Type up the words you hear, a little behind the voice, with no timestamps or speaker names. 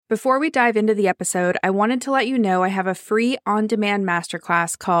Before we dive into the episode, I wanted to let you know I have a free on-demand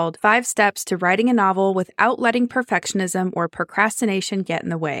masterclass called 5 Steps to Writing a Novel Without Letting Perfectionism or Procrastination Get in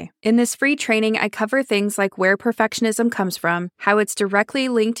the Way. In this free training, I cover things like where perfectionism comes from, how it's directly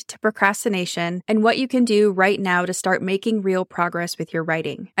linked to procrastination, and what you can do right now to start making real progress with your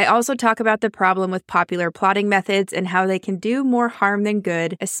writing. I also talk about the problem with popular plotting methods and how they can do more harm than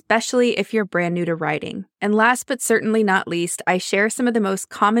good, especially if you're brand new to writing. And last but certainly not least, I share some of the most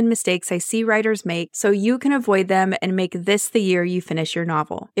common mistakes I see writers make so you can avoid them and make this the year you finish your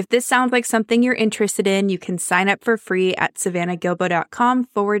novel. If this sounds like something you're interested in, you can sign up for free at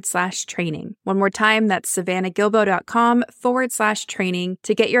savannahgilbo.com/training. One more time, that's savannahgilbo.com/training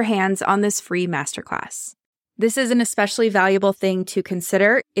to get your hands on this free masterclass. This is an especially valuable thing to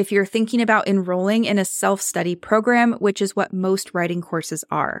consider if you're thinking about enrolling in a self-study program, which is what most writing courses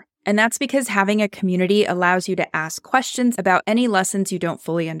are. And that's because having a community allows you to ask questions about any lessons you don't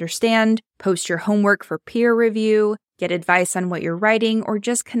fully understand, post your homework for peer review, get advice on what you're writing, or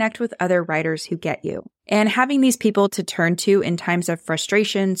just connect with other writers who get you. And having these people to turn to in times of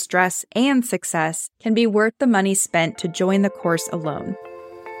frustration, stress, and success can be worth the money spent to join the course alone.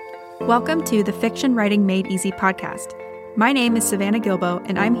 Welcome to the Fiction Writing Made Easy podcast. My name is Savannah Gilbo,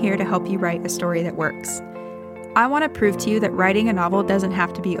 and I'm here to help you write a story that works. I want to prove to you that writing a novel doesn't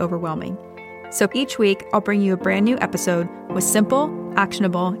have to be overwhelming. So each week, I'll bring you a brand new episode with simple,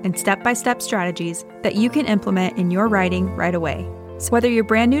 actionable, and step-by-step strategies that you can implement in your writing right away. So whether you're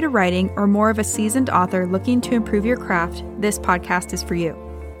brand new to writing or more of a seasoned author looking to improve your craft, this podcast is for you.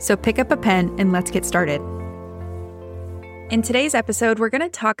 So pick up a pen and let's get started. In today's episode, we're going to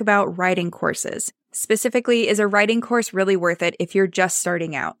talk about writing courses. Specifically, is a writing course really worth it if you're just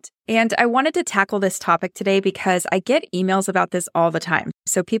starting out? And I wanted to tackle this topic today because I get emails about this all the time.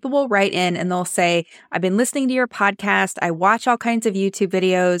 So people will write in and they'll say, I've been listening to your podcast, I watch all kinds of YouTube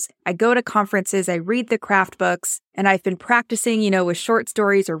videos, I go to conferences, I read the craft books, and I've been practicing, with short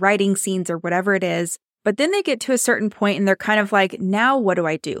stories or writing scenes or whatever it is. But then they get to a certain point and they're kind of like, now what do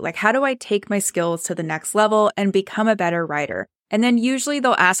I do? Like, how do I take my skills to the next level and become a better writer? And then usually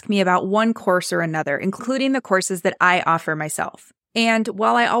they'll ask me about one course or another, including the courses that I offer myself. And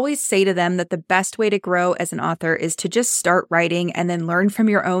while I always say to them that the best way to grow as an author is to just start writing and then learn from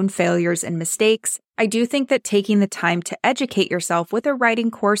your own failures and mistakes, I do think that taking the time to educate yourself with a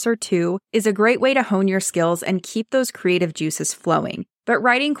writing course or two is a great way to hone your skills and keep those creative juices flowing. But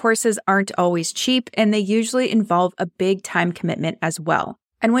writing courses aren't always cheap, and they usually involve a big time commitment as well.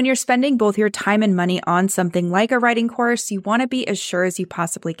 And when you're spending both your time and money on something like a writing course, you want to be as sure as you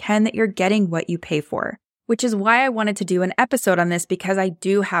possibly can that you're getting what you pay for. Which is why I wanted to do an episode on this, because I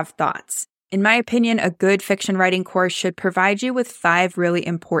do have thoughts. In my opinion, a good fiction writing course should provide you with 5 really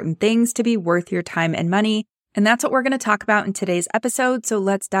important things to be worth your time and money. And that's what we're going to talk about in today's episode, so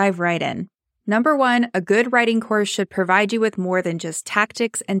let's dive right in. Number 1, a good writing course should provide you with more than just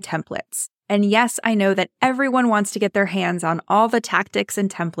tactics and templates. And yes, I know that everyone wants to get their hands on all the tactics and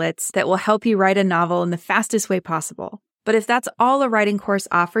templates that will help you write a novel in the fastest way possible. But if that's all a writing course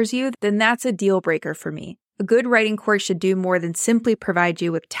offers you, then that's a deal breaker for me. A good writing course should do more than simply provide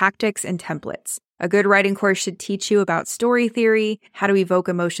you with tactics and templates. A good writing course should teach you about story theory, how to evoke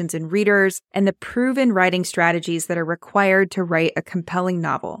emotions in readers, and the proven writing strategies that are required to write a compelling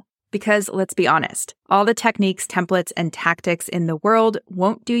novel. Because let's be honest, all the techniques, templates, and tactics in the world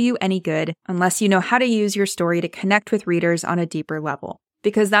won't do you any good unless you know how to use your story to connect with readers on a deeper level.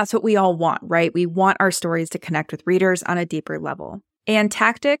 Because that's what we all want, right? We want our stories to connect with readers on a deeper level. And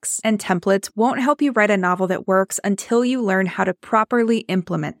tactics and templates won't help you write a novel that works until you learn how to properly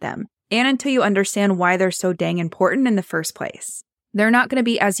implement them, and until you understand why they're so dang important in the first place. They're not going to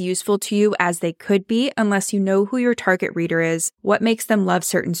be as useful to you as they could be unless you know who your target reader is, what makes them love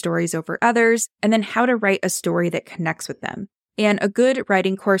certain stories over others, and then how to write a story that connects with them. And a good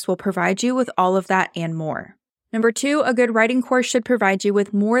writing course will provide you with all of that and more. Number 2, a good writing course should provide you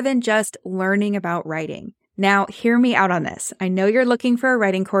with more than just learning about writing. Now, hear me out on this. I know you're looking for a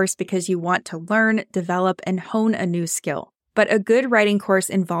writing course because you want to learn, develop, and hone a new skill. But a good writing course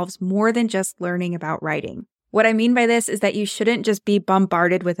involves more than just learning about writing. What I mean by this is that you shouldn't just be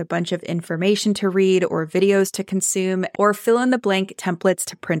bombarded with a bunch of information to read or videos to consume or fill-in-the-blank templates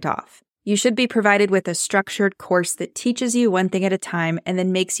to print off. You should be provided with a structured course that teaches you one thing at a time and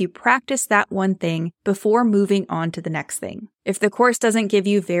then makes you practice that one thing before moving on to the next thing. If the course doesn't give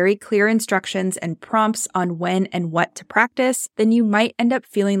you very clear instructions and prompts on when and what to practice, then you might end up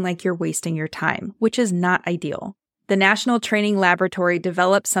feeling like you're wasting your time, which is not ideal. The National Training Laboratory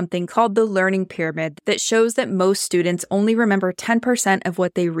developed something called the Learning Pyramid that shows that most students only remember 10% of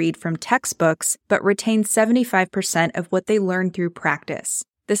what they read from textbooks, but retain 75% of what they learn through practice.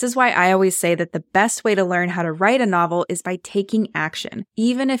 This is why I always say that the best way to learn how to write a novel is by taking action,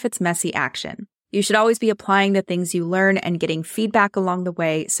 even if it's messy action. You should always be applying the things you learn and getting feedback along the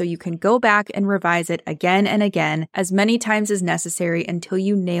way so you can go back and revise it again and again as many times as necessary until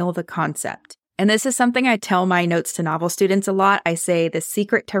you nail the concept. And this is something I tell my Notes to Novel students a lot. I say the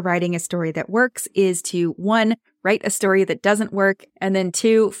secret to writing a story that works is to 1, write a story that doesn't work, and then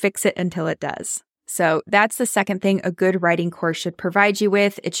 2, fix it until it does. So that's the second thing a good writing course should provide you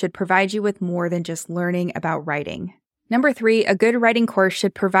with. It should provide you with more than just learning about writing. Number 3, a good writing course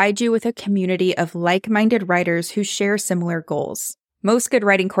should provide you with a community of like-minded writers who share similar goals. Most good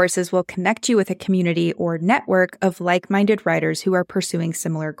writing courses will connect you with a community or network of like-minded writers who are pursuing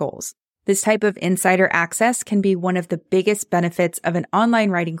similar goals. This type of insider access can be one of the biggest benefits of an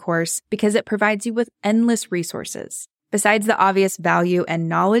online writing course because it provides you with endless resources. Besides the obvious value and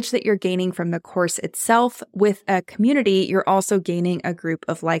knowledge that you're gaining from the course itself, with a community, you're also gaining a group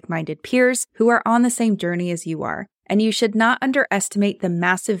of like-minded peers who are on the same journey as you are. And you should not underestimate the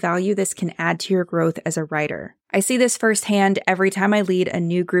massive value this can add to your growth as a writer. I see this firsthand every time I lead a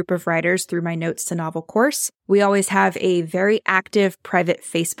new group of writers through my Notes to Novel course. We always have a very active private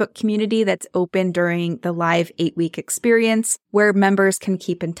Facebook community that's open during the live 8-week experience, where members can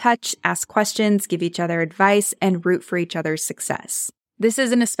keep in touch, ask questions, give each other advice, and root for each other's success. This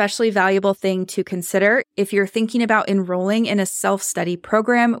is an especially valuable thing to consider if you're thinking about enrolling in a self-study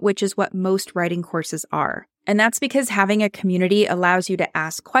program, which is what most writing courses are. And that's because having a community allows you to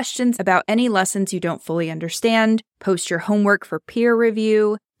ask questions about any lessons you don't fully understand, post your homework for peer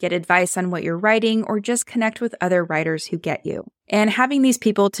review, get advice on what you're writing, or just connect with other writers who get you. And having these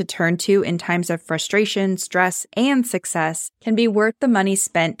people to turn to in times of frustration, stress, and success can be worth the money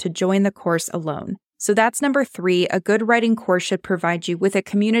spent to join the course alone. So that's number 3, a good writing course should provide you with a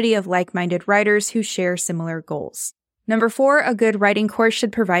community of like-minded writers who share similar goals. Number 4, a good writing course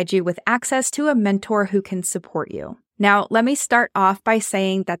should provide you with access to a mentor who can support you. Now, let me start off by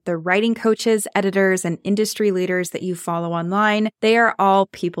saying that the writing coaches, editors, and industry leaders that you follow online, they are all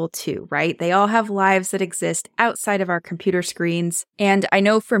people too, right? They all have lives that exist outside of our computer screens. And I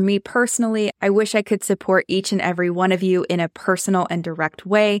know for me personally, I wish I could support each and every one of you in a personal and direct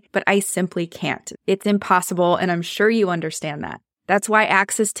way, but I simply can't. It's impossible, and I'm sure you understand that. That's why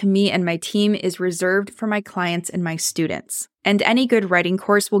access to me and my team is reserved for my clients and my students. And any good writing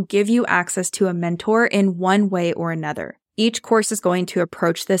course will give you access to a mentor in one way or another. Each course is going to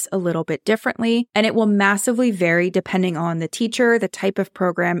approach this a little bit differently, and it will massively vary depending on the teacher, the type of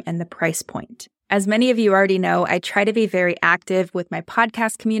program, and the price point. As many of you already know, I try to be very active with my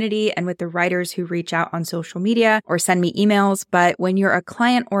podcast community and with the writers who reach out on social media or send me emails, but when you're a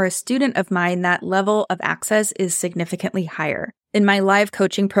client or a student of mine, that level of access is significantly higher. In my live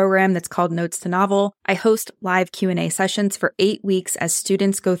coaching program that's called Notes to Novel, I host live Q&A sessions for 8 weeks as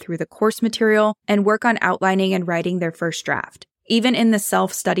students go through the course material and work on outlining and writing their first draft. Even in the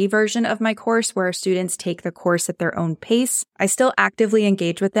self-study version of my course, where students take the course at their own pace, I still actively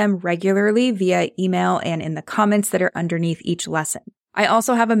engage with them regularly via email and in the comments that are underneath each lesson. I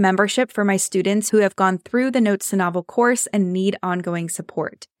also have a membership for my students who have gone through the Notes to Novel course and need ongoing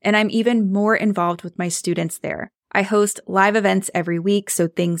support. And I'm even more involved with my students there. I host live events every week, so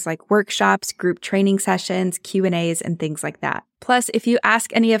things like workshops, group training sessions, Q&As, and things like that. Plus, if you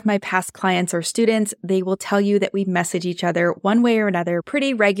ask any of my past clients or students, they will tell you that we message each other one way or another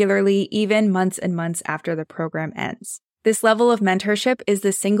pretty regularly, even months and months after the program ends. This level of mentorship is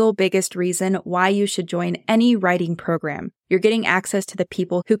the single biggest reason why you should join any writing program. You're getting access to the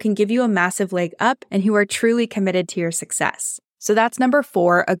people who can give you a massive leg up and who are truly committed to your success. So that's number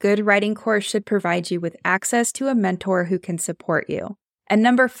 4, a good writing course should provide you with access to a mentor who can support you. And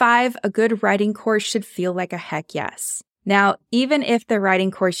number 5, a good writing course should feel like a heck yes. Now, even if the writing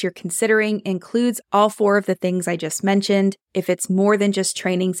course you're considering includes all 4 of the things I just mentioned, if it's more than just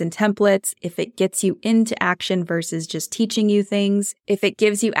trainings and templates, if it gets you into action versus just teaching you things, if it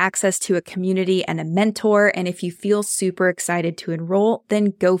gives you access to a community and a mentor, and if you feel super excited to enroll,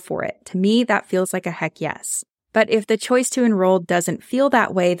 then go for it. To me, that feels like a heck yes. But if the choice to enroll doesn't feel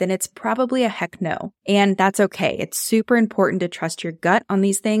that way, then it's probably a heck no. And that's okay. It's super important to trust your gut on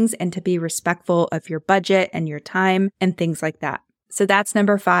these things and to be respectful of your budget and your time and things like that. So that's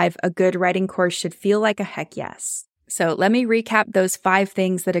number 5. A good writing course should feel like a heck yes. So let me recap those 5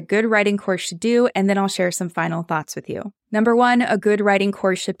 things that a good writing course should do, and then I'll share some final thoughts with you. Number 1, a good writing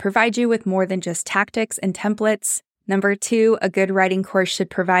course should provide you with more than just tactics and templates. Number 2, a good writing course should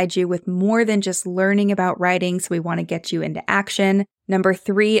provide you with more than just learning about writing, so we want to get you into action. Number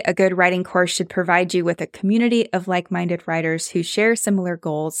 3, a good writing course should provide you with a community of like-minded writers who share similar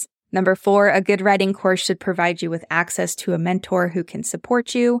goals. Number 4, a good writing course should provide you with access to a mentor who can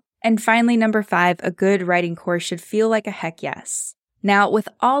support you. And finally, number 5, a good writing course should feel like a heck yes. Now, with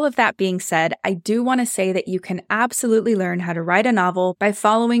all of that being said, I do want to say that you can absolutely learn how to write a novel by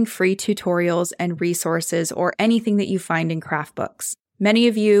following free tutorials and resources or anything that you find in craft books. Many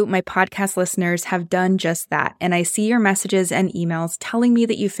of you, my podcast listeners, have done just that, and I see your messages and emails telling me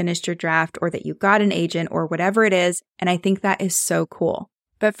that you finished your draft or that you got an agent or whatever it is, and I think that is so cool.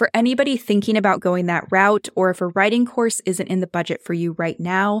 But for anybody thinking about going that route, or if a writing course isn't in the budget for you right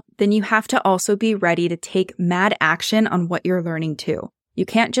now, then you have to also be ready to take mad action on what you're learning too. You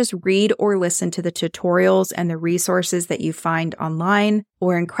can't just read or listen to the tutorials and the resources that you find online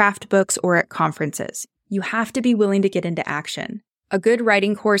or in craft books or at conferences. You have to be willing to get into action. A good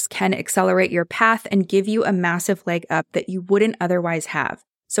writing course can accelerate your path and give you a massive leg up that you wouldn't otherwise have.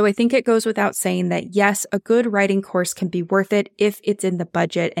 So I think it goes without saying that yes, a good writing course can be worth it if it's in the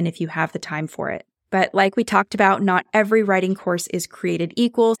budget and if you have the time for it. But like we talked about, not every writing course is created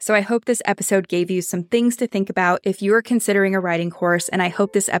equal. So I hope this episode gave you some things to think about if you are considering a writing course, and I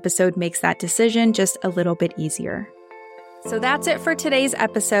hope this episode makes that decision just a little bit easier. So that's it for today's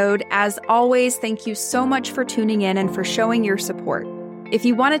episode. As always, thank you so much for tuning in and for showing your support. If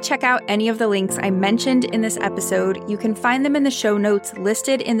you want to check out any of the links I mentioned in this episode, you can find them in the show notes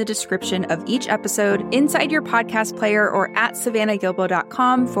listed in the description of each episode inside your podcast player or at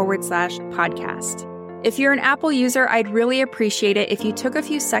savannahgilbo.com/podcast. If you're an Apple user, I'd really appreciate it if you took a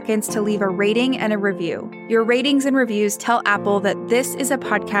few seconds to leave a rating and a review. Your ratings and reviews tell Apple that this is a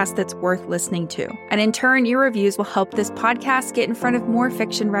podcast that's worth listening to. And in turn, your reviews will help this podcast get in front of more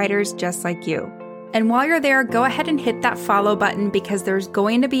fiction writers just like you. And while you're there, go ahead and hit that follow button because there's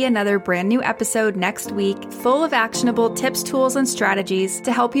going to be another brand new episode next week full of actionable tips, tools, and strategies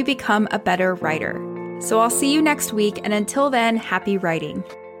to help you become a better writer. So I'll see you next week, and until then, happy writing.